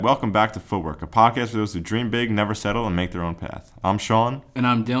Welcome back to Footwork, a podcast for those who dream big, never settle, and make their own path. I'm Sean. And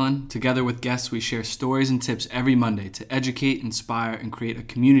I'm Dylan. Together with guests, we share stories and tips every Monday to educate, inspire, and create a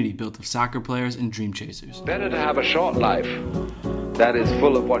community built of soccer players and dream chasers. Better to have a short life that is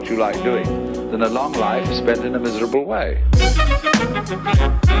full of what you like doing than a long life spent in a miserable way.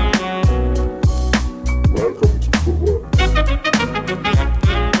 Welcome to Footwork.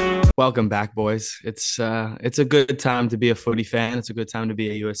 Welcome back, boys. It's a good time to be a footy fan. It's a good time to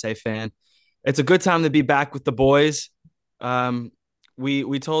be a USA fan. It's a good time to be back with the boys.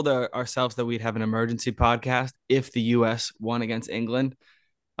 We told ourselves that we'd have an emergency podcast if the US won against England.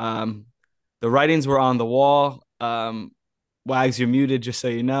 The writings were on the wall. Wags, you're muted, just so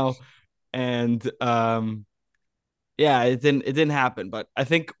you know. And it didn't happen. But I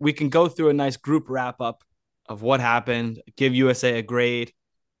think we can go through a nice group wrap up of what happened. Give USA a grade.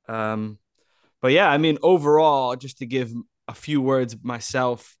 But yeah, I mean, overall, just to give a few words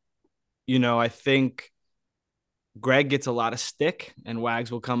myself, I think Greg gets a lot of stick, and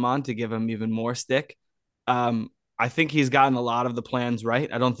Wags will come on to give him even more stick. I think he's gotten a lot of the plans right.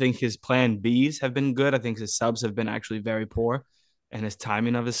 I don't think his plan Bs have been good. I think his subs have been actually very poor, and his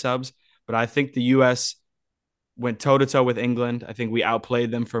timing of his subs. But I think the U.S. went toe-to-toe with England. I think we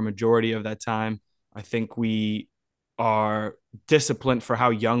outplayed them for a majority of that time. I think we are disciplined for how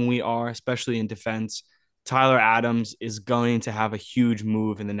young we are, especially in defense. Tyler Adams is going to have a huge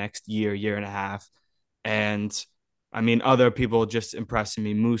move in the next year and a half. And I mean, other people just impressing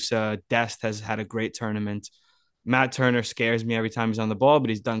me. Musa, Dest has had a great tournament. Matt Turner scares me every time he's on the ball,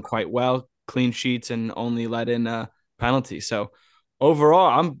 but he's done quite well. Clean sheets and only let in a penalty. So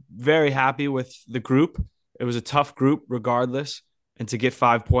overall, I'm very happy with the group. It was a tough group regardless. And to get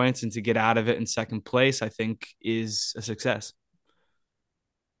 5 points and to get out of it in second place, I think is a success.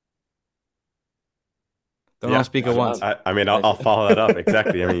 Don't all speak at once. I'll follow that up.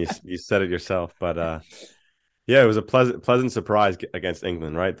 Exactly. I mean, you said it yourself, but it was a pleasant surprise against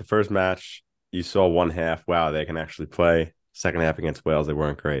England, right? The first match, you saw one half. Wow, they can actually play. Second half against Wales, they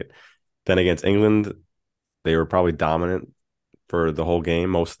weren't great. Then against England, they were probably dominant for the whole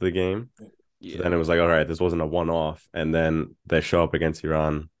game, most of the game. Yeah. So then it was like, all right, this wasn't a one-off. And then they show up against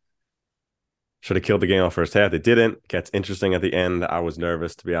Iran. Should have killed the game off first half. They didn't. Gets interesting at the end. I was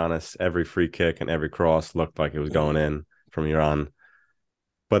nervous, to be honest. Every free kick and every cross looked like it was going in from Iran.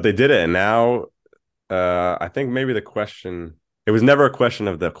 But they did it. And now I think maybe the question, it was never a question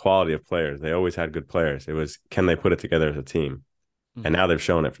of the quality of players. They always had good players. It was, can they put it together as a team? Mm-hmm. And now they've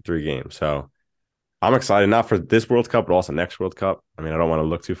shown it for 3 games. So I'm excited, not for this World Cup, but also next World Cup. I mean, I don't want to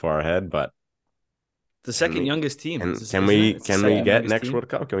look too far ahead, but the second youngest team. Can we get next team? World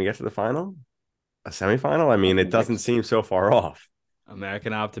Cup? Can we get to the final? A semifinal? I mean, it doesn't seem so far off.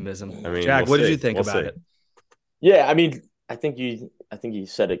 American optimism. I mean, Jack, what did you think about it? Yeah, I mean, I think you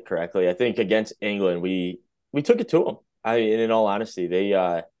said it correctly. I think against England, we took it to them. In all honesty,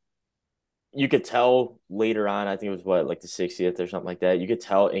 they you could tell later on. I think it was like the 60th or something like that. You could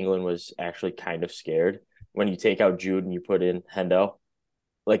tell England was actually kind of scared when you take out Jude and you put in Hendo.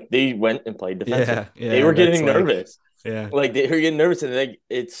 Like, they went and played defensive. Yeah, they were getting nervous. They were getting nervous. And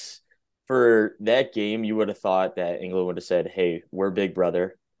it's for that game, you would have thought that England would have said, hey, we're big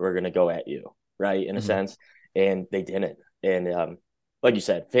brother. We're going to go at you, right, in a sense. And they didn't. And like you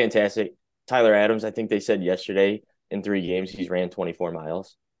said, fantastic. Tyler Adams, I think they said yesterday, in 3 games, he's ran 24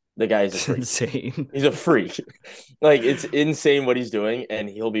 miles. The guy's a freak. Insane. He's a freak. Like, it's insane what he's doing, and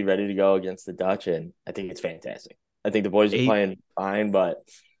he'll be ready to go against the Dutch, and I think it's fantastic. I think the boys are playing fine, but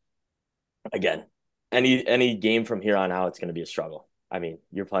again, any game from here on out, it's going to be a struggle. I mean,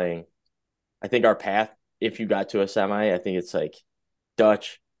 you're playing. I think our path, if you got to a semi, I think it's like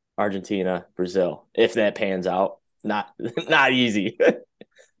Dutch, Argentina, Brazil. If that pans out, not easy.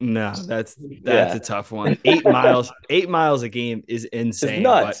 No, that's a tough one. 8 miles, 8 miles a game is insane. It's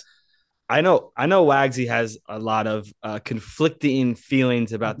nuts. But I know Wagsy has a lot of conflicting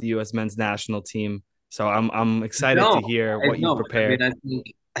feelings about the U.S. men's national team. So I'm excited to hear what you prepared. I mean,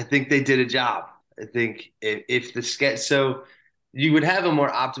 I think they did a job. I think if the sketch, so you would have a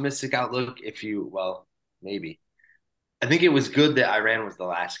more optimistic outlook maybe. I think it was good that Iran was the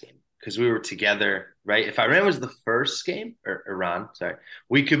last game because we were together, right? If Iran was the first game, or Iran, sorry,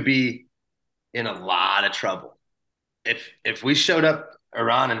 we could be in a lot of trouble. If we showed up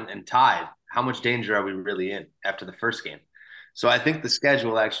Iran and tied, how much danger are we really in after the first game? So I think the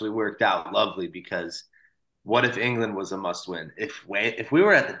schedule actually worked out lovely because what if England was a must-win? If we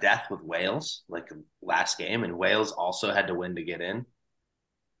were at the death with Wales, like last game, and Wales also had to win to get in,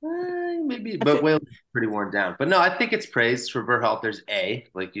 maybe. But Wales is pretty worn down. But no, I think it's praise for Berhalter's A,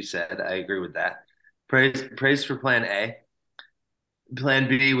 like you said. I agree with that. Praise for plan A. Plan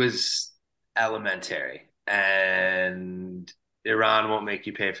B was elementary, and Iran won't make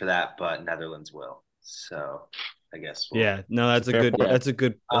you pay for that, but Netherlands will. So I guess we'll. Yeah, no, It's a fair point. that's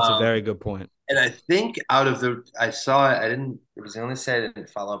a very good point. And I think I saw it. I didn't. It was the only say I didn't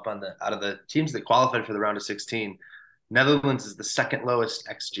follow up on out of the teams that qualified for the round of 16. Netherlands is the second lowest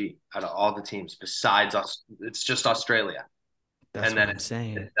XG out of all the teams, besides us. It's just Australia, That's and what then I'm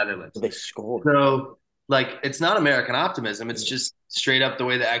saying. it's Netherlands. They scored. So, like, it's not American optimism. It's just straight up the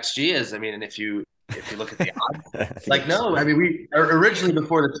way the XG is. I mean, and if you look at the odds, like, no, I mean, we originally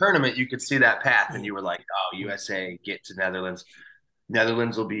before the tournament, you could see that path, and you were like, oh, USA get to Netherlands.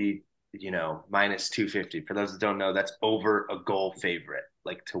 Netherlands will be, minus 250. For those that don't know, that's over a goal favorite,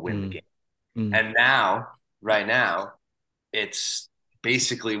 like to win the game. And right now, it's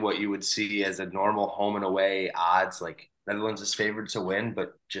basically what you would see as a normal home and away odds. Like Netherlands is favored to win,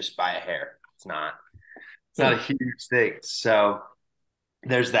 but just by a hair. It's not a huge thing. So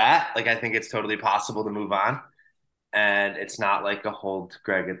there's that. Like, I think it's totally possible to move on. And it's not like a hold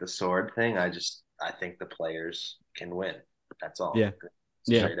Greg at the sword thing. I think the players can win. That's all. Yeah.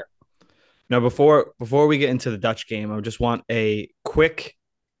 Straight up. Now, before we get into the Dutch game, I just want a quick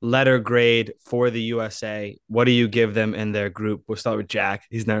letter grade for the USA. What do you give them in their group? We'll start with Jack.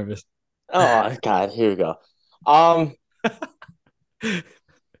 He's nervous. Oh God, here we go. I'll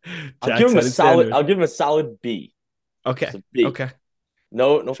give him a solid B. Okay. B. Okay.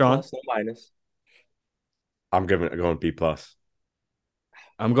 No Sean? plus, no minus. I'm going B plus.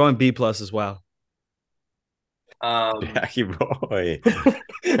 I'm going B plus as well. Jackie boy.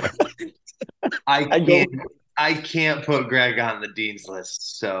 I can't put Greg on the Dean's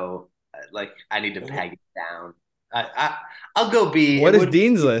list, so like I need to peg it down. I'll go B. What is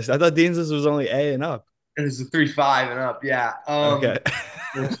Dean's list? I thought Dean's list was only A and up. It was a 3.5 and up, yeah. Okay.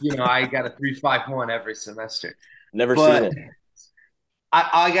 Which, I got a 3.51 every semester. Seen it.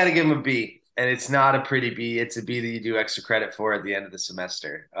 I got to give him a B, and it's not a pretty B. It's a B that you do extra credit for at the end of the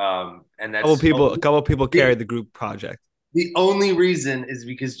semester. And that's a couple people carried the group project. The only reason is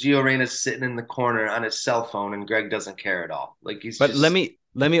because Gio Reyna's sitting in the corner on his cell phone, and Greg doesn't care at all. Like let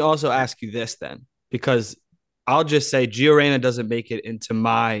me also ask you this then, because I'll just say Gio Reyna doesn't make it into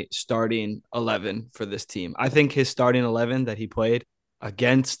my starting 11 for this team. I think his starting 11 that he played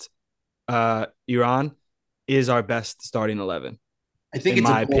against Iran is our best starting 11. I think in it's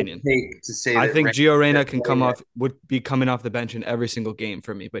my a bold opinion take to say I that think Gio Reyna would be coming off the bench in every single game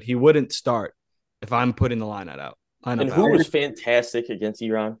for me, but he wouldn't start if I'm putting the lineup out. And who was fantastic against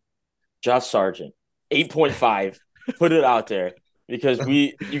Iran? Josh Sargent, 8.5. Put it out there because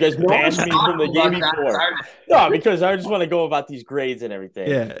you guys bashed me from the game before. No, because I just want to go about these grades and everything.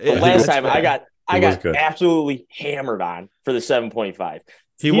 Yeah. Last time I got absolutely hammered on for the 7.5.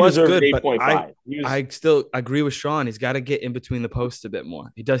 He was good, but I still agree with Sean. He's got to get in between the posts a bit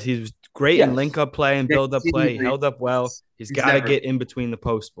more. He does. He was great in link-up play and build-up play. He held up well. He's got to get in between the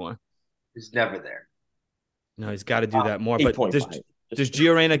posts more. He's never there. No, he's got to do that more. But does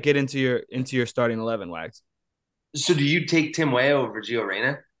Gio Reyna get into your starting 11, Wags? So do you take Tim Weah over Gio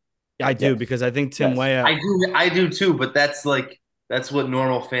Reyna? I do, because I think Tim Weah. I do too, but that's what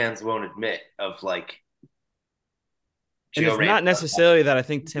normal fans won't admit of like. And it's not necessarily that I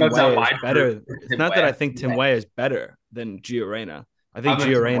think Tim Weah is better. It's not that I think Tim Weah is better than Gio Reyna. I think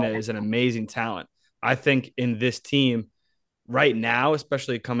Gio Reyna is an amazing talent. I think in this team right now,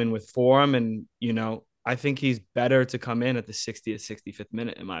 especially coming with form, and I think he's better to come in at the 60th, 65th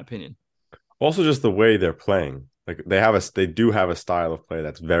minute, in my opinion. Also, just the way they're playing. Like they do have a style of play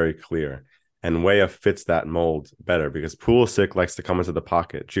that's very clear. And Weah fits that mold better because Pulisic likes to come into the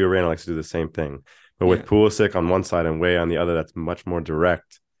pocket. Gio Reyna likes to do the same thing. But with Pulisic on one side and Weah on the other, that's much more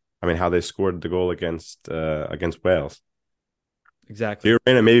direct. I mean, how they scored the goal against Wales. Exactly. Gio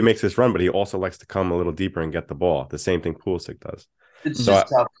Reyna maybe makes this run, but he also likes to come a little deeper and get the ball. The same thing Pulisic does. It's just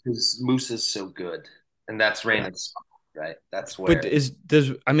tough because Musa is so good. And that's Reyna's spot, right? That's where. But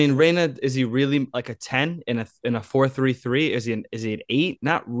Reyna, is he really like a 10 in a 4-3-3? Is he an 8?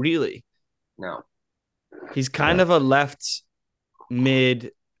 Not really. No. He's kind of a left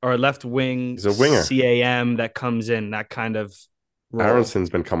mid or left wing. He's a winger. CAM that comes in, that kind of role.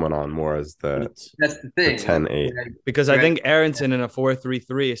 Aronson's been coming on more as that's the thing. 10-8. Because I think Aronson in a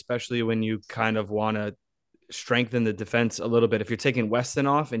 4-3-3, especially when you kind of want to strengthen the defense a little bit. If you're taking Weston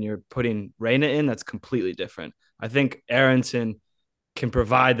off and you're putting Reyna in, that's completely different. I think Aronson can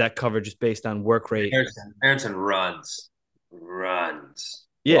provide that coverage just based on work rate. Aronson runs.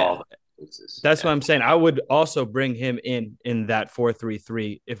 Yeah. That's what I'm saying. I would also bring him in that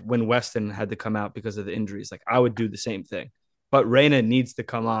 4-3-3 when Weston had to come out because of the injuries. Like I would do the same thing. But Reyna needs to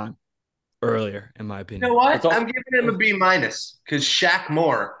come on earlier, in my You opinion. know what? It's also- I'm giving him a B minus because Shaq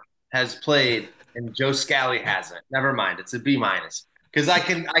Moore has played and Joe Scally hasn't. Never mind, it's a B minus because I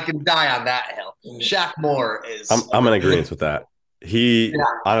can die on that hill. Shaq Moore is. I'm in agreement with that. He Yeah.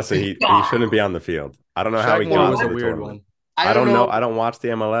 honestly he shouldn't be on the field. I don't know how he Shaq Moore got was to a the weird tournament. one. I don't know. I don't watch the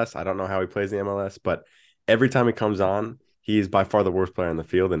MLS. I don't know how he plays the MLS, but every time he comes on, he is by far the worst player on the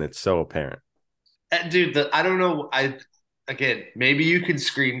field, and it's so apparent. Dude, I don't know. Again, maybe you could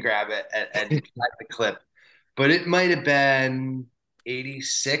screen grab it and try the clip, but it might have been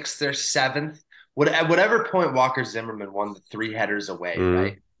 86th or 7th. At whatever point Walker Zimmerman won the 3 headers away,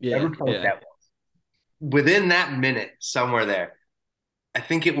 right? Yeah, Whatever point yeah. that was. Within that minute, somewhere there, I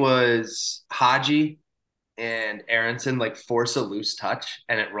think it was Haji and Aronson like force a loose touch,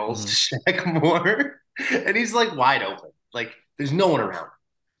 and it rolls to Shaq Moore, and he's like wide open, like there's no one around.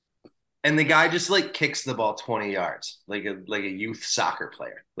 And the guy just like kicks the ball 20 yards, like a youth soccer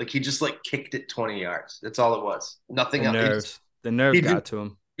player. Like he just like kicked it 20 yards. That's all it was. Nothing The else. nerves. The nerves got to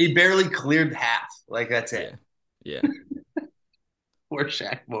him. He barely cleared half. Like that's it. Yeah. Poor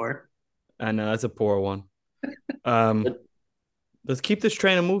Shaq Moore. I know that's a poor one. Let's keep this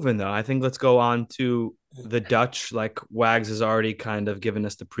train moving though. I think let's go on to the Dutch. Like Wags has already kind of given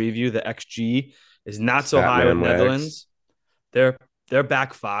us the preview. The XG is not so high with Statman Wags. Netherlands. Their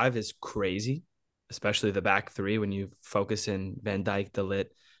back 5 is crazy, especially the back 3 when you focus in Van Dijk, De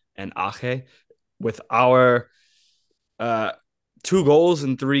Ligt, and Ache. With our 2 goals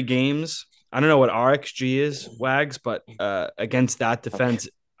in 3 games, I don't know what our XG is, Wags, but against that defense,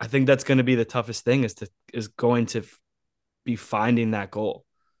 I think that's going to be the toughest thing is going to be finding that goal.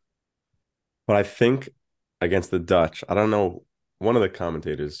 But I think against the Dutch, I don't know. One of the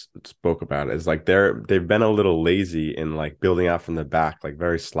commentators spoke about it. Is like they've been a little lazy in like building out from the back, like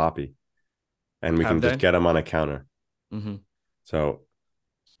very sloppy, and we can just get them on a counter. Mm-hmm. So,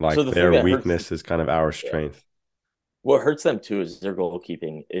 like So the their thing that weakness is kind of our strength. What hurts them too is their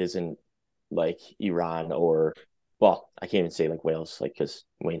goalkeeping isn't like Iran or, well, I can't even say like Wales, like because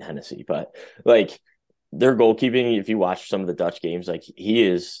Wayne Hennessy, but like their goalkeeping, if you watch some of the Dutch games, like he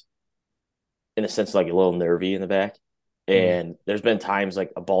is in a sense like a little nervy in the back. And there's been times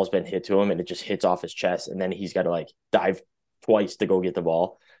like a ball's been hit to him and it just hits off his chest, and then he's got to like dive twice to go get the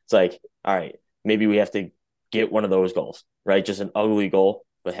ball. It's like, all right, maybe we have to get one of those goals, right? Just an ugly goal,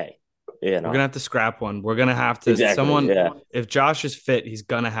 but hey, we're gonna have to scrap one. We're gonna have to if Josh is fit, he's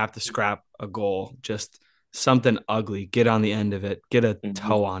gonna have to scrap a goal. Just something ugly, get on the end of it, get a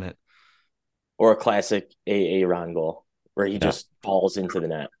toe on it, or a classic Aaron goal where he just falls into the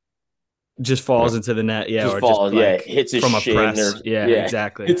net. Just falls into the net, just hits his from shin a press. or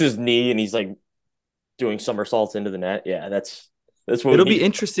exactly. Hits his knee and he's like doing somersaults into the net. Yeah, that's what it'll be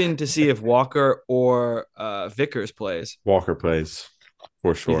interesting to see if Walker or Vickers plays. Walker plays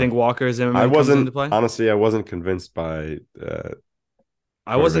for sure. You think Walker Zimmerman comes into play? Honestly, I wasn't convinced by.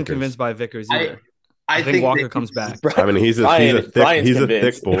 I wasn't convinced by Vickers either. I think Walker comes back. I mean, he's a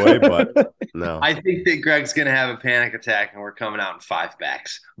thick boy, but no. I think that Greg's going to have a panic attack and we're coming out in 5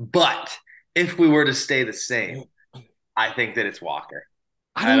 backs. But if we were to stay the same, I think that it's Walker.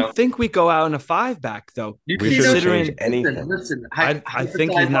 I don't think we go out in a 5 back though. We shouldn't change anything. Listen, I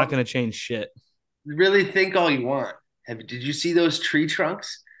think he's not going to change shit. Really think all you want. Did you see those tree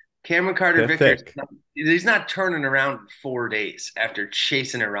trunks? Cameron Carter-Vickers, he's not turning around in 4 days after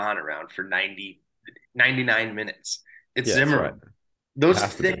chasing Iran around for 99 minutes. It's Zimmerman. Right. Those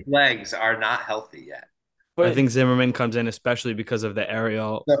thick legs are not healthy yet. But I think Zimmerman comes in especially because of the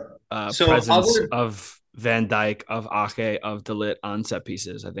aerial presence of Van Dijk, of Ake, of De Ligt on set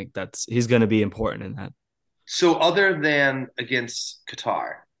pieces. I think he's going to be important in that. So other than against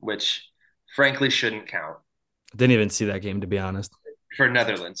Qatar, which frankly shouldn't count. Didn't even see that game, to be honest. For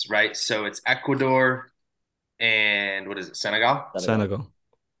Netherlands, right? So it's Ecuador and what is it? Senegal.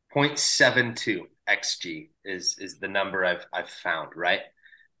 0.72 XG is the number I've found, right?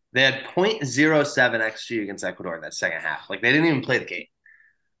 They had 0.07 XG against Ecuador in that second half. Like they didn't even play the game.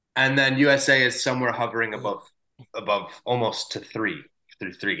 And then USA is somewhere hovering above almost to 3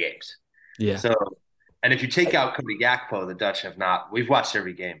 through 3 games. Yeah. So, and if you take out Cody Gakpo, the Dutch have not. We've watched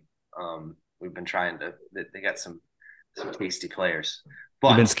every game. We've been trying to. They got some tasty players.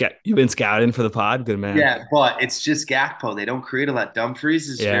 But you've been scouting for the pod, good man. Yeah, but it's just Gakpo. They don't create a lot. Dumfries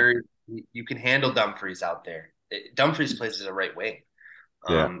is very. You can handle Dumfries out there. Dumfries plays as a right wing.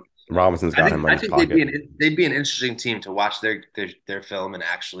 Robinson's got him in his pocket. They'd be an interesting team to watch their film and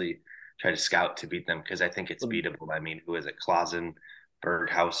actually try to scout to beat them because I think it's beatable. I mean, who is it? Klaassen,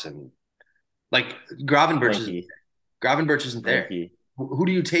 Berghuis, and like Gravenberch isn't there. Who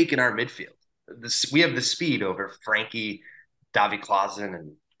do you take in our midfield? We have the speed over Frankie, Davy Klaassen,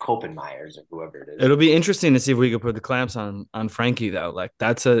 and Kopenmeyers or whoever it is. It'll be interesting to see if we could put the clamps on Frankie though. Like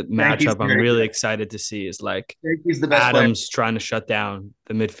that's a Frankie's matchup I'm very really good. excited to see. Is like Frankie's the best player. Adams trying to shut down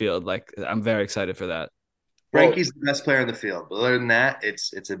the midfield. Like I'm very excited for that. Frankie's the best player in the field. But other than that,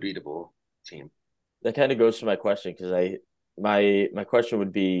 it's a beatable team. That kind of goes to my question because my question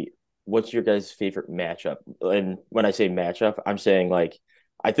would be, what's your guys' favorite matchup? And when I say matchup, I'm saying like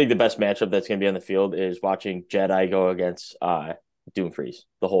I think the best matchup that's going to be on the field is watching Jedi go against Doomfries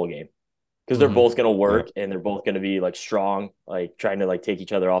the whole game because they're both going to work and they're both going to be like strong, like trying to like take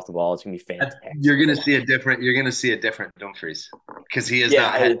each other off the ball. It's going to be fantastic. You're going to see a different Dumfries because he has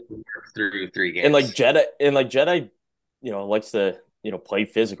not had to work through 3 games. And like Jedi, likes to play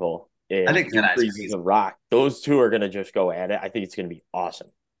physical. And I think Dumfries is a rock. Those two are going to just go at it. I think it's going to be awesome.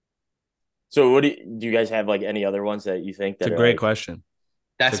 So what do you guys have like any other ones that you think that it's a great question?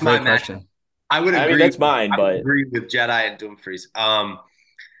 That's my question. I would agree. I mean, that's mine, but I agree with Jedi and Dumfries. I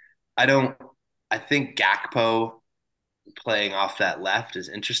think Gakpo playing off that left is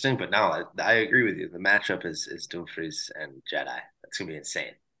interesting, but no, I agree with you. The matchup is Dumfries and Jedi. That's gonna be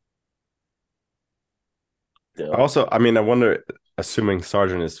insane. Also, I mean, I wonder, assuming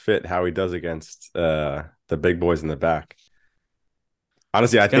Sargent is fit, how he does against the big boys in the back.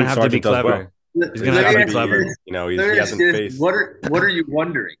 Honestly, I think Sargent does well. He's gonna have to be clever. He hasn't faced. What are you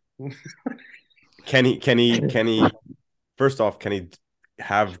wondering? Can he? First off, can he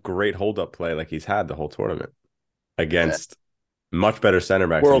have great hold up play like he's had the whole tournament against much better center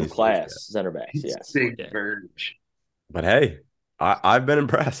backs, world class center backs? Yes, big Verge. But hey, I've been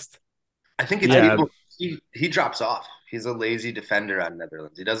impressed. I think it's he drops off. He's a lazy defender on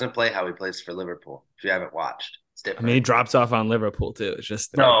Netherlands. He doesn't play how he plays for Liverpool. If you haven't watched, it's different. I mean, he drops off on Liverpool too. It's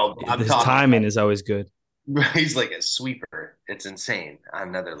just his timing is always good. He's like a sweeper. It's insane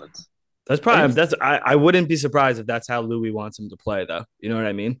on Netherlands. I wouldn't be surprised if that's how Louis wants him to play, though. You know what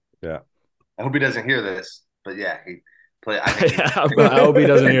I mean? Yeah. I hope he doesn't hear this, but yeah, he play. I hope he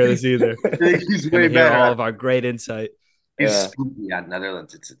doesn't hear this either. He's way better. All of our great insight. He's spooky on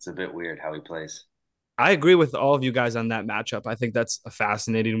Netherlands. It's a bit weird how he plays. I agree with all of you guys on that matchup. I think that's a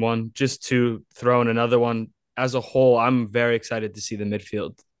fascinating one. Just to throw in another one, as a whole, I'm very excited to see the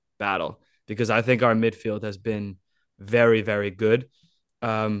midfield battle because I think our midfield has been very, very good.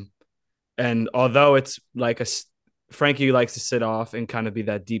 And although it's like Frankie likes to sit off and kind of be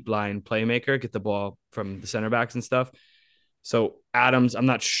that deep line playmaker, get the ball from the center backs and stuff. So Adams, I'm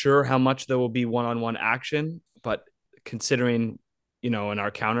not sure how much there will be one-on-one action, but considering, in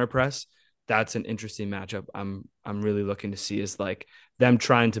our counter press, that's an interesting matchup. I'm really looking to see is like them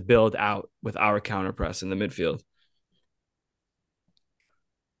trying to build out with our counter press in the midfield.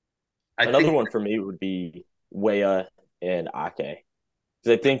 Another one for me would be Weah and Ake.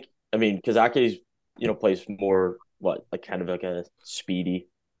 Because Ake's, plays more kind of like a speedy,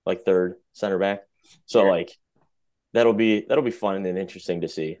 like third center back. So that'll be fun and interesting to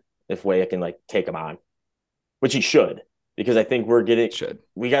see if Weah can take him on, which he should. Because I think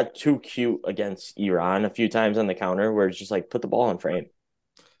we got too cute against Iran a few times on the counter where it's just put the ball in frame.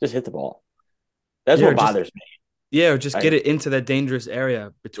 Just hit the ball. That's what bothers me. Yeah, or just get it into that dangerous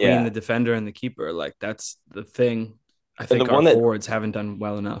area between the defender and the keeper. That's the thing I think our forwards haven't done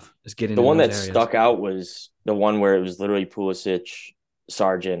well enough is getting the one that areas. Stuck out was the one where it was literally Pulisic,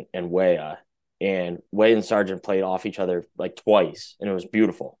 Sargent, and Weah. And Weah and Sargent played off each other twice, and it was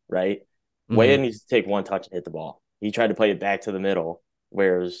beautiful, right? Mm-hmm. Weah needs to take one touch and hit the ball. He tried to play it back to the middle,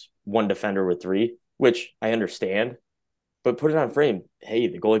 whereas one defender with 3, which I understand, but put it on frame. Hey,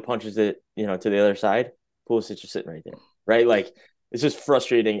 the goalie punches it, to the other side. Pulisic is sitting right there, right? It's just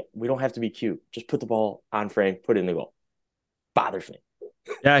frustrating. We don't have to be cute. Just put the ball on frame, put it in the goal. Bothers me.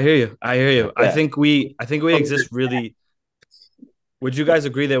 Yeah, I hear you. Yeah. I think we exist really. Would you guys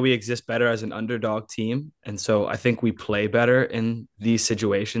agree that we exist better as an underdog team? And so I think we play better in these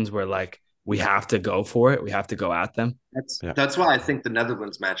situations where we have to go for it. We have to go at them. That's why I think the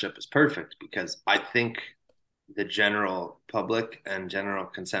Netherlands matchup is perfect because I think the general public and general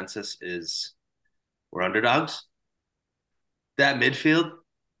consensus is we're underdogs. That midfield,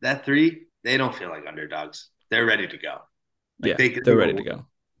 that 3, they don't feel like underdogs. They're ready to go. They're ready to go.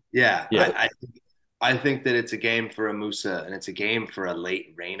 Yeah. I think that it's a game for a Musa and it's a game for a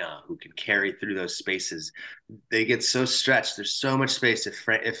late Reina who can carry through those spaces. They get so stretched. There's so much space.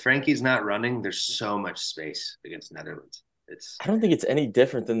 If Frankie's not running, there's so much space against Netherlands. I don't think it's any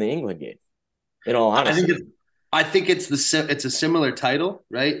different than the England game. In all honesty, I think it's a similar title,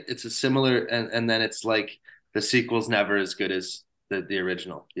 right? It's a similar, and then it's the sequel's never as good as the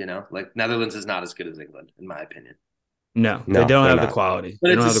original. Netherlands is not as good as England, in my opinion. No, No, they don't they're have not. the quality. But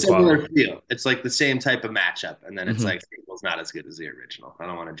They it's don't a have the quality. similar feel. It's like the same type of matchup, and then it's Mhm. like the sequel's not as good as the original. I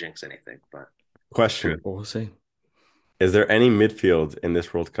don't want to jinx anything, but Question: We'll see. Is there any midfield in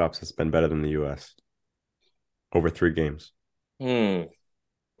this World Cup that's been better than the U.S. over 3 games? Hmm.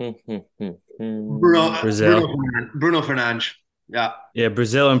 Brazil. Bruno Fernandes. Yeah. Yeah,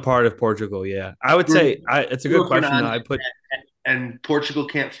 Brazil and part of Portugal. Yeah, I would say it's a good Bruno question. Though. Fernandes I put and Portugal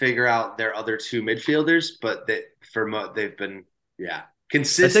can't figure out their other 2 midfielders, but they've been it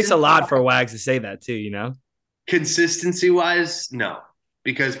consistent. takes a lot for Wags to say that too. You know, Consistency wise, no,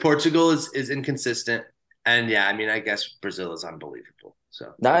 because Portugal is inconsistent, and yeah, I mean, I guess Brazil is unbelievable.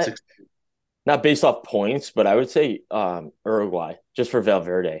 So Not based off points, but I would say Uruguay, just for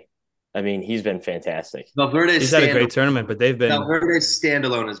Valverde. I mean, he's been fantastic. he's had a great tournament, but they've been Valverde's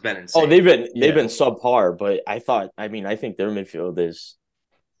standalone has been insane. Oh, they've been subpar, but I think their midfield is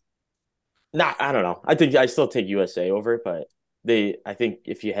not. I don't know. I still take USA over it, but I think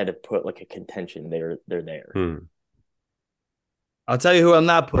if you had to put like a contention, they're there. I'll tell you who I'm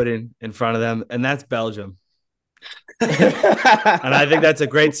not putting in front of them, and that's Belgium. And I think that's a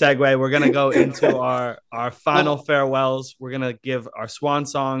great segue. We're gonna go into our final farewells. We're gonna give our swan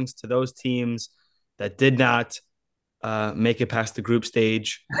songs to those teams that did not make it past the group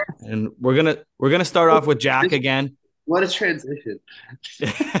stage, and we're gonna start off with Jack again. What a transition!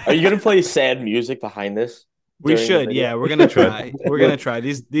 Are you gonna play sad music behind this? We should, yeah. We're gonna try. We're gonna try.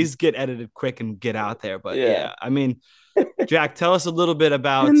 These get edited quick and get out there, but yeah. I mean, Jack, tell us a little bit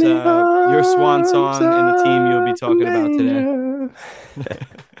about your swan song and the team you'll be talking about today.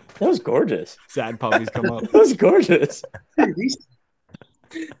 That was gorgeous. Sad puppies come up. That was gorgeous.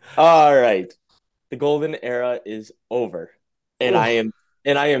 All right, the golden era is over, and I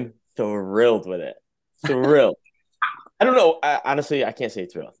am thrilled with it. Thrilled. I don't know. Honestly, I can't say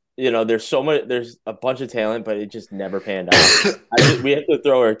thrilled. There's a bunch of talent, but it just never panned out. We have to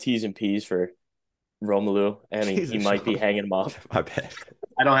throw our T's and P's for Romelu. I mean, he might be hanging him up. My bad.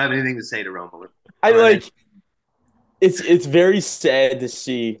 I don't have anything to say to Romelu. It's very sad to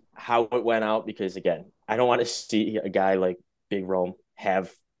see how it went out because again, I don't want to see a guy like Big Rome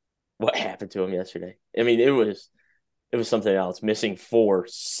have what happened to him yesterday. I mean, it was something else. Missing 4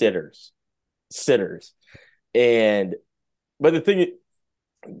 sitters, but the thing,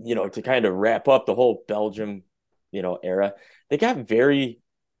 to kind of wrap up the whole Belgium, era, they got very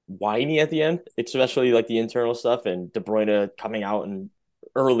whiny at the end, especially like the internal stuff and De Bruyne coming out and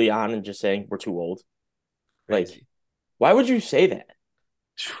early on and just saying we're too old. Crazy. Like, why would you say that?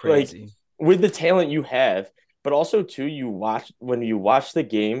 Crazy. Like, with the talent you have, but also too, when you watch the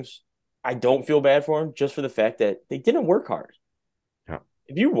games, I don't feel bad for them just for the fact that they didn't work hard. Yeah.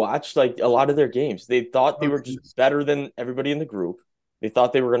 If you watch like a lot of their games, they thought they were just better than everybody in the group. They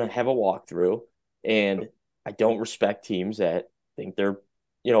thought they were going to have a walkthrough, and I don't respect teams that think they're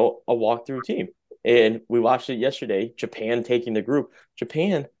a walkthrough team. And we watched it yesterday, Japan taking the group.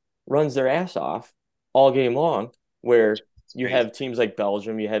 Japan runs their ass off all game long, where you have teams like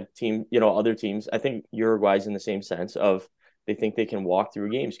Belgium, you have other teams. I think Uruguay's in the same sense of they think they can walk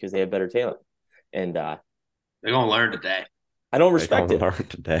through games because they have better talent. And they're going to learn today. I don't respect it. Learn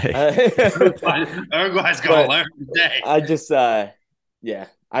today. Uruguay's going to learn today. I just, I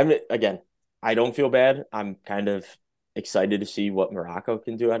don't feel bad. I'm kind of excited to see what Morocco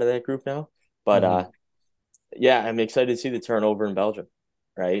can do out of that group now. But I'm excited to see the turnover in Belgium,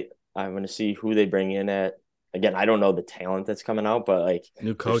 right? I'm going to see who they bring in at. Again, I don't know the talent that's coming out, but like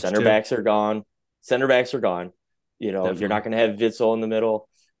new coach, center backs are gone. Definitely. You're not going to have Witsel in the middle.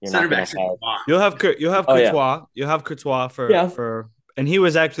 Center backs are gone. You'll have Courtois. Yeah. You'll have Courtois for and he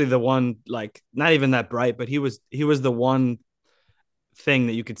was actually the one, like, not even that bright, but he was the one thing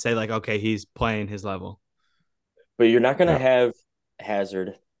that you could say, like, okay, he's playing his level. But you're not going to have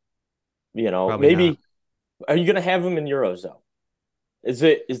Hazard. Probably maybe not. Are you going to have him in Euros though? Is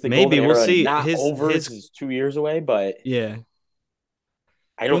the maybe golden we'll era see. not over? His 2 years away, but yeah,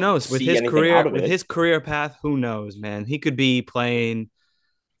 I don't. Who knows with see his anything career? out of With it. his career path, who knows, man? He could be playing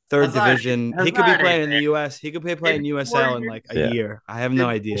third Hazard. division. Hazard He could be ain't playing in the there. U.S. He could be playing In USL 4 in like a years? year. I have no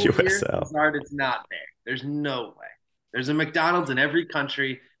idea. USL. Hazard is not there. There's no way. There's a McDonald's in every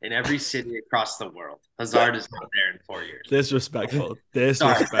country, in every city across the world. Hazard is not there in 4 years. Disrespectful.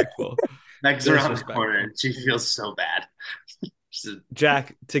 Meg's around the corner, and she feels so bad.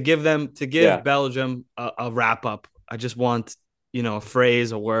 Jack, to give Belgium a wrap up, I just want a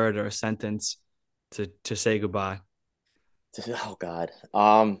phrase, a word, or a sentence to say goodbye. Oh God.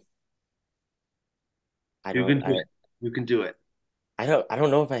 You can do it. I don't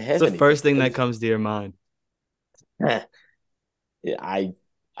know if I have. It's the first thing that comes to your mind. Yeah, I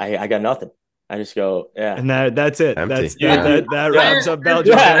got nothing. I just go, yeah. And that's it. Empty. That wraps up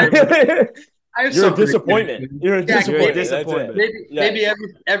Belgium. Yeah. I have You're a something to disappointment. say. You're a Yeah, disappointment. you're a That's disappointment. it. Maybe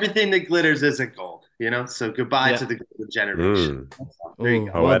everything that glitters isn't gold, you know? So goodbye Yeah. to the golden generation. There you Ooh,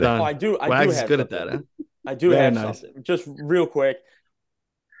 go. well Poetic. done. Oh, I do Wags is have good at something. that, huh? I do Very have nice. something. Just real quick.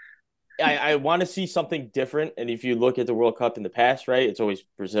 I want to see something different. And if you look at the World Cup in the past, right, it's always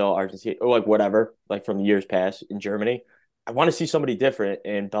Brazil, Argentina, or like whatever, like from the years past in Germany. I want to see somebody different,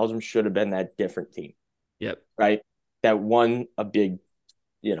 and Belgium should have been that different team. Yep. Right? That won a big,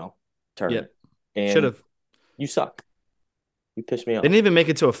 tournament. Yep. And Should have. you suck. You pissed me off. They didn't even make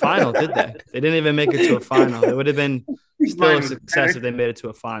it to a final, did they? They didn't even make it to a final. It would have been still a success if they made it to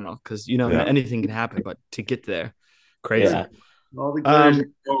a final because, anything can happen. But to get there, crazy. Yeah. All the glitters.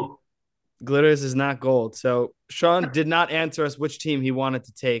 Glitters is not gold. So Sean did not answer us which team he wanted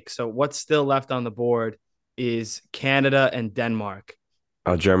to take. So what's still left on the board is Canada and Denmark.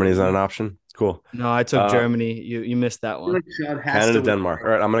 Oh, Germany's not an option. Cool. No, I took Germany. You missed that one. Canada, Denmark.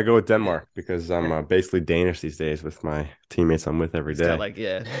 All right, I'm gonna go with Denmark because I'm basically Danish these days with my teammates I'm with every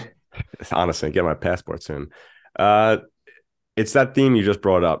day. Honestly, get my passport soon. It's that theme you just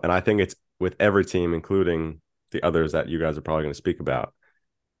brought up, and I think it's with every team, including the others that you guys are probably going to speak about.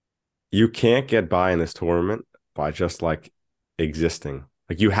 You can't get by in this tournament by just like existing.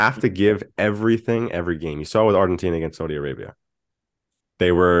 Like you have to give everything every game. You saw with Argentina against Saudi Arabia.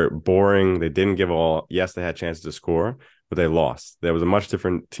 They were boring. They didn't give all. Yes, they had chances to score, but they lost. There was a much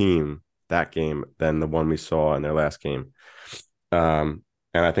different team that game than the one we saw in their last game. And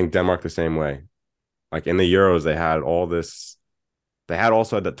I think Denmark the same way. Like in the Euros, they had all this. They had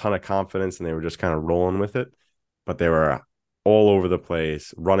also had a ton of confidence, and they were just kind of rolling with it. But they were all over the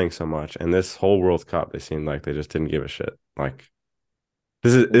place, running so much. And this whole World Cup, they seemed like they just didn't give a shit. Like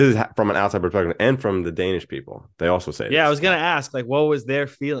this is from an outside perspective, and from the Danish people. They also say, yeah, I was gonna ask, like, what was their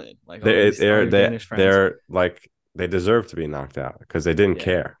feeling? Like, they're like they deserve to be knocked out because they didn't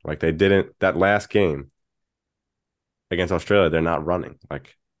care. Like they didn't that last game against Australia. They're not running.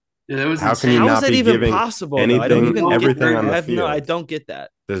 Like, how can you not be giving possible, anything, everything on the field? I don't get that.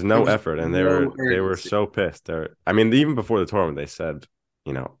 There's no effort, and they were so pissed. I mean, even before the tournament, they said,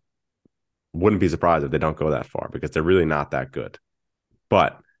 wouldn't be surprised if they don't go that far because they're really not that good.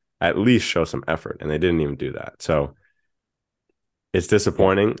 But at least show some effort, and they didn't even do that. So it's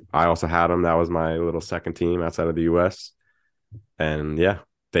disappointing. I also had them. That was my little second team outside of the U.S. And yeah,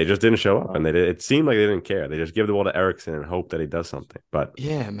 they just didn't show up, and it seemed like they didn't care. They just give the ball to Eriksson and hope that he does something. But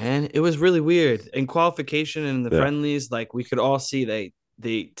yeah, man, it was really weird. In qualification and in the friendlies, like we could all see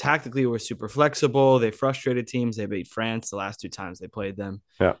they tactically were super flexible. They frustrated teams. They beat France the last 2 times they played them.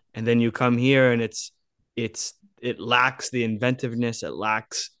 Yeah, and then you come here and it lacks the inventiveness. It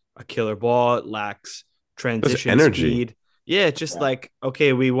lacks a killer ball. It lacks transition speed. Yeah, it's just like,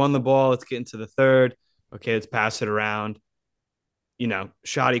 okay, we won the ball. Let's get into the third. Okay, let's pass it around.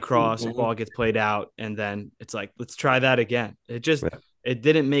 Shoddy cross, ball gets played out, and then it's like, let's try that again. It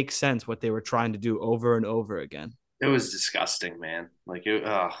didn't make sense what they were trying to do over and over again. It was disgusting, man. Like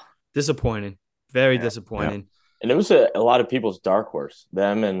disappointing, very disappointing. And it was a lot of people's dark horse.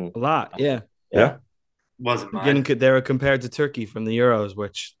 Them and a lot, yeah. Wasn't mine. They were compared to Turkey from the Euros,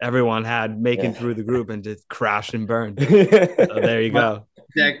 which everyone had making through the group and just crashed and burned. So there you go.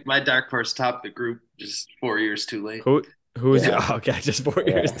 My dark horse topped the group just 4 years too late. Who is okay? Just 4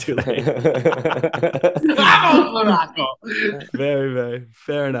 years too late. Very, very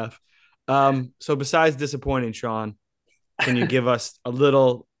fair enough. So besides disappointing, Sean, can you give us a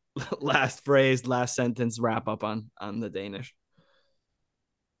little last phrase, last sentence wrap up on the Danish?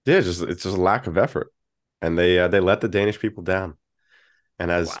 Yeah, it's just a lack of effort. And they let the Danish people down.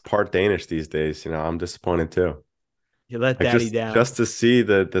 And as part Danish these days, I'm disappointed too. You let daddy down. Just to see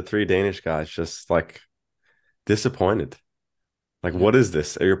the 3 Danish guys just like disappointed. Like, what is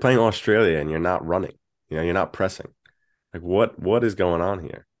this? You're playing Australia and you're not running. You're not pressing. Like, what is going on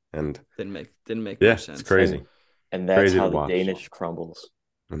here? And didn't make much sense. It's crazy. And that's crazy how the Danish crumbles.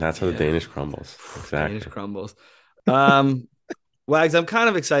 And that's how the Danish crumbles. Exactly. Danish crumbles. Wags, I'm kind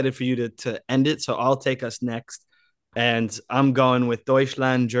of excited for you to end it, so I'll take us next. And I'm going with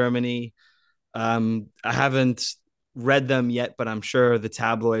Deutschland, Germany. I haven't read them yet, but I'm sure the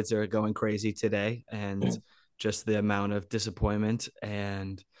tabloids are going crazy today, and just the amount of disappointment.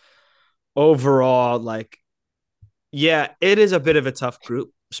 And overall, like, yeah, it is a bit of a tough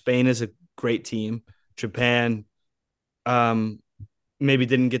group. Spain is a great team. Japan maybe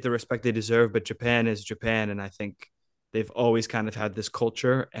didn't get the respect they deserve, but Japan is Japan, and I think they've always kind of had this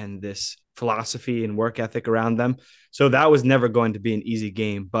culture and this philosophy and work ethic around them. So that was never going to be an easy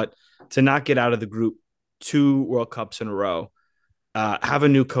game. But to not get out of the group 2 World Cups in a row, have a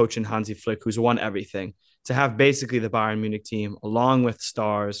new coach in Hansi Flick who's won everything, to have basically the Bayern Munich team along with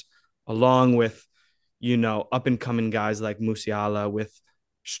stars, along with, up and coming guys like Musiala, with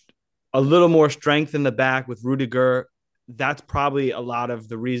a little more strength in the back with Rudiger. That's probably a lot of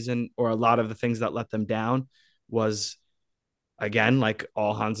the reason, or a lot of the things that let them down was, again, like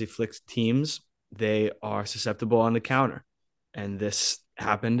all Hansi Flick's teams, they are susceptible on the counter. And this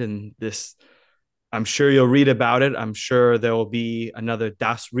happened, and I'm sure you'll read about it. I'm sure there will be another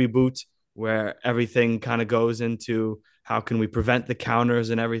Das reboot where everything kind of goes into how can we prevent the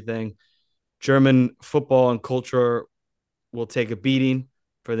counters and everything. German football and culture will take a beating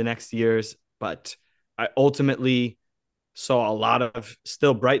for the next years, but I ultimately saw a lot of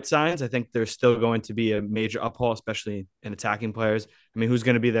still bright signs. I think there's still going to be a major uphaul, especially in attacking players. I mean, who's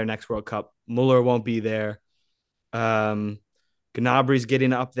going to be there next World Cup? Muller won't be there. Gnabry's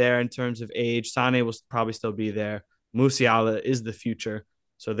getting up there in terms of age. Sane will probably still be there. Musiala is the future.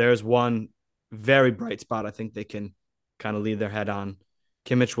 So there's one very bright spot I think they can kind of lead their head on.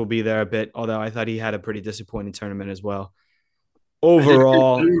 Kimmich will be there a bit, although I thought he had a pretty disappointing tournament as well.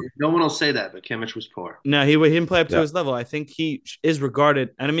 Overall, no one will say that, but Kimmich was poor. No, he didn't play up to his level. I think he is regarded,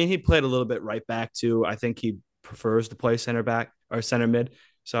 and I mean, he played a little bit right back too. I think he prefers to play center back or center mid.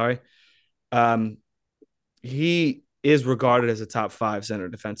 Sorry. He is regarded as a top 5 center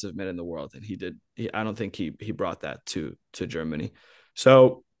defensive mid in the world, and I don't think he brought that to Germany.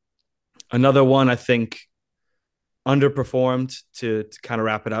 So another one, I think, underperformed. To kind of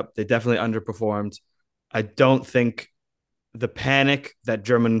wrap it up, they definitely underperformed. I don't think the panic that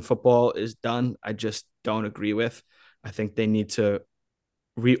German football is done, I just don't agree with. I think they need to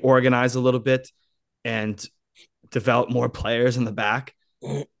reorganize a little bit and develop more players in the back.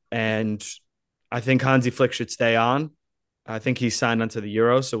 And I think Hansi Flick should stay on. I think he's signed onto the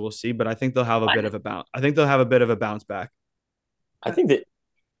Euro, so we'll see. But I think they'll have a bit of a bounce. I think they'll have a bit of a bounce back. I think that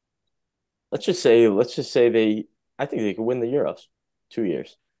let's just say I think they could win the Euros 2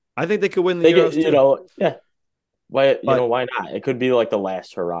 years. I think they could win the Euros too. Yeah. Why not? It could be like the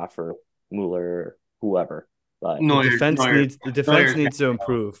last hurrah for Mueller or whoever. But the defense needs to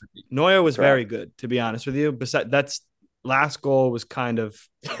improve. Neuer was very good, to be honest with you. Besides, that's last goal was kind of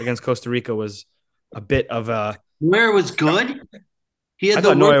against Costa Rica was a bit of a. Neuer was good. I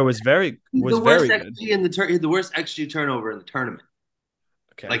thought Neuer was very good. He had the worst XG turnover in the tournament.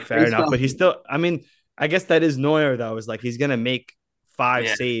 Okay, fair enough. But he's still. I mean, I guess that is Neuer though. Is like he's gonna make 5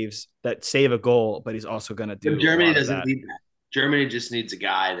 saves that save a goal, but he's also going to do. But Germany doesn't need that. Germany just needs a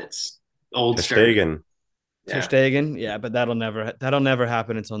guy that's old. Ter Stegen. Ter Stegen, yeah, but that'll never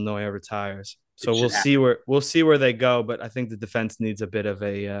happen until Neuer retires. So we'll see where they go, but I think the defense needs a bit of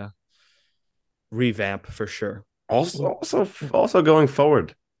a revamp for sure. Also going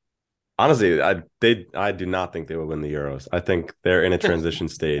forward, honestly, I do not think they will win the Euros. I think they're in a transition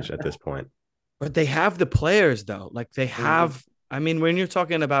stage at this point. But they have the players though, like they have. I mean, when you're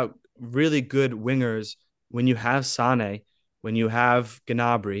talking about really good wingers, when you have Sane, when you have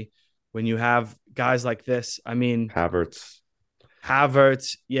Gnabry, when you have guys like this, I mean, Havertz,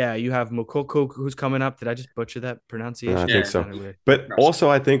 yeah, you have Moukoko who's coming up. Did I just butcher that pronunciation? I think so. But also,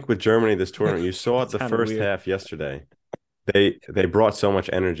 I think with Germany this tournament, you saw it the first half yesterday. They brought so much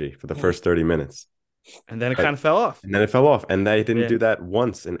energy for the first 30 minutes. And then it kind of fell off. And they didn't do that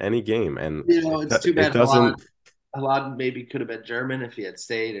once in any game. And it's too bad. Haaland maybe could have been German if he had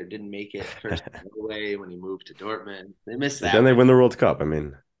stayed or didn't make it first away when he moved to Dortmund. They missed that. Then they win the World Cup. I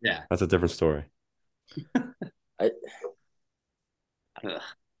mean, yeah, that's a different story. All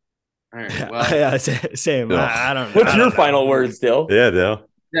right. Well, yeah, same. I don't know. What's your final words, Dale? Yeah, Dale.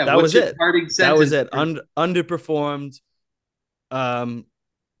 Yeah, that was it. That was it. Underperformed.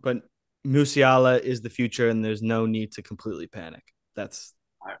 But Musiala is the future, and there's no need to completely panic. That's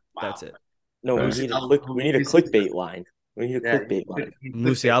it. No, we need a clickbait line. We need a clickbait line.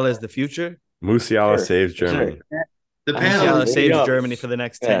 Musiala is the future. Musiala saves Germany. The Musiala saves Germany for the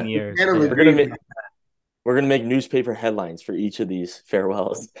next 10 years. We're gonna make newspaper headlines for each of these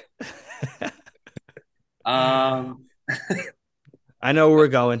farewells. I know where we're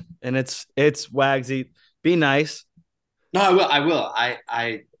going, and it's Wagsy. Be nice. No, I will.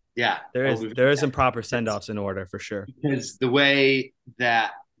 Yeah. There is some proper send-offs in order for sure. Because the way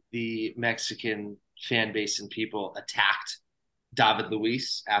that the Mexican fan base and people attacked David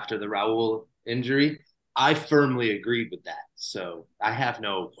Luiz after the Raul injury, I firmly agreed with that. So I have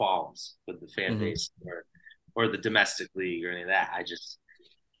no qualms with the fan base or the domestic league or any of that.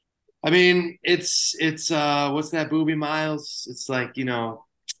 I mean, it's what's that, Booby Miles? It's like, nah,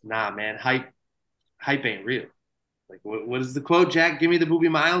 man, hype ain't real. Like, what is the quote, Jack? Give me the Booby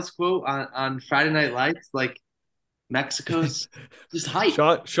Miles quote on Friday Night Lights. Like, Mexico's just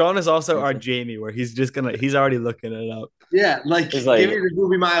hype. Sean is also our Jamie, where he's already looking it up. Yeah, like It's like- give me the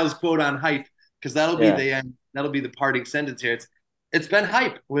Movie Miles quote on hype, because that'll be Yeah. the end. That'll be the parting sentence here. It's been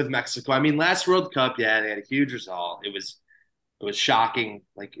hype with Mexico. I mean, last World Cup, yeah, they had a huge result. It was shocking.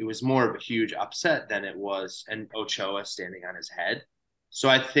 Like, it was more of a huge upset than it was, and Ochoa standing on his head. So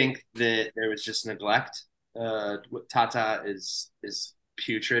I think that there was just neglect. Tata is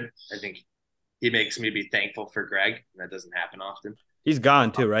putrid. I think he makes me be thankful for Greg. And that doesn't happen often. He's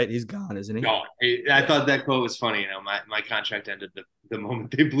gone too, right? He's gone, isn't he? No, I thought that quote was funny. You know, my contract ended the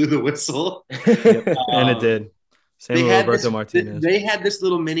moment they blew the whistle. And it did. Same with Roberto Martinez. They had this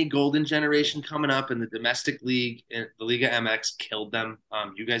little mini golden generation coming up in the domestic league, and the Liga MX killed them.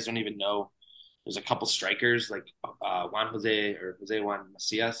 You guys don't even know. There's a couple strikers like Juan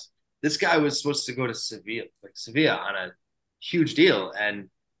Macias. This guy was supposed to go to Sevilla on a huge deal, and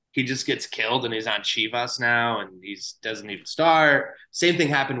he just gets killed, and he's on Chivas now, and he doesn't even start. Same thing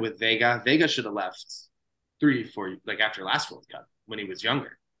happened with Vega. Vega should have left 3-4 after last World Cup when he was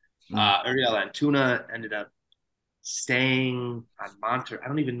younger. Uriel Antuna ended up staying on Monterrey. I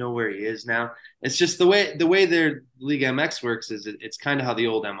don't even know where he is now. It's just the way their Liga MX works is it's kind of how the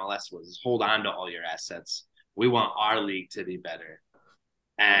old MLS was. Is hold on to all your assets. We want our league to be better,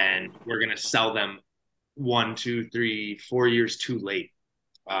 and we're gonna sell them 1, 2, 3, 4 years too late.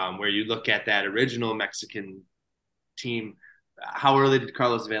 Where you look at that original Mexican team, how early did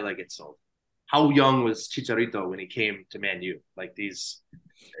Carlos Vela get sold? How young was Chicharito when he came to Man U?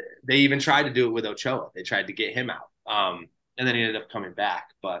 They even tried to do it with Ochoa. They tried to get him out. And then he ended up coming back.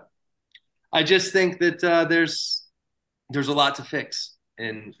 But I just think that there's a lot to fix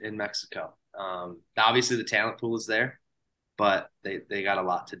in Mexico. Obviously, the talent pool is there, but they got a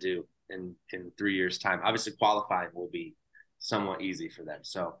lot to do in 3 years' time. Obviously, qualifying will be somewhat easy for them.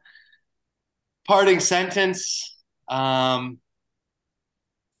 So, parting sentence, I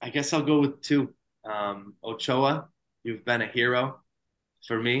guess I'll go with 2. Ochoa, you've been a hero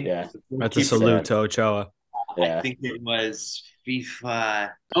for me. Yeah. That's a salute to Ochoa. Yeah. I think it was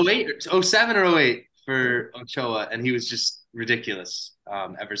FIFA 07 or 08 for Ochoa, and he was just ridiculous.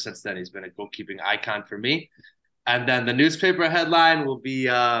 Ever since then, he's been a goalkeeping icon for me. And then the newspaper headline will be,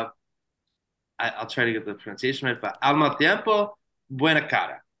 I'll try to get the pronunciation right, but al mal tiempo, buena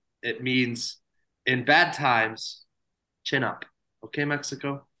cara. It means in bad times, chin up. Okay,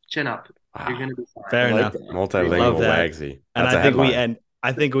 Mexico? Chin up. Wow. You're going to be fine. Fair enough. Multilingual Love that. Wagsy. And That's a headline.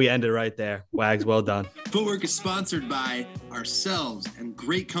 I think we end it right there. Wags, well done. Footwork is sponsored by ourselves and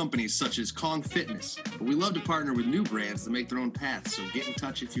great companies such as Kong Fitness. But we love to partner with new brands to make their own paths, so get in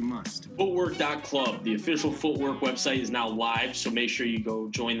touch if you must. Footwork.club, the official Footwork website, is now live, so make sure you go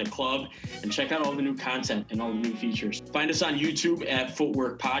join the club and check out all the new content and all the new features. Find us on YouTube at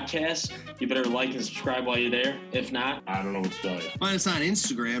Footwork Podcast. You better like and subscribe while you're there. If not, I don't know what to tell you. Find us on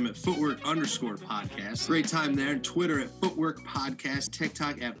Instagram at Footwork_podcast. Great time there. And Twitter at Footwork Podcast.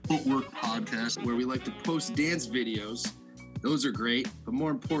 TikTok at Footwork Podcast, where we like to post dance videos. Those are great, but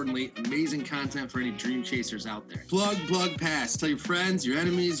more importantly, amazing content for any dream chasers out there. Plug, pass. Tell your friends, your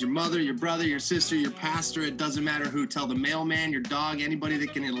enemies, your mother, your brother, your sister, your pastor. It doesn't matter who. Tell the mailman, your dog, anybody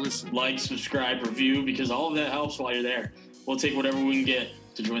that can listen. Like, subscribe, review, because all of that helps while you're there. We'll take whatever we can get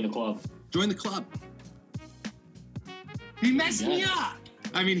to join the club. Join the club. He messed me up.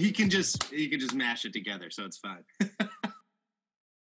 I mean, he can just mash it together, so it's fine.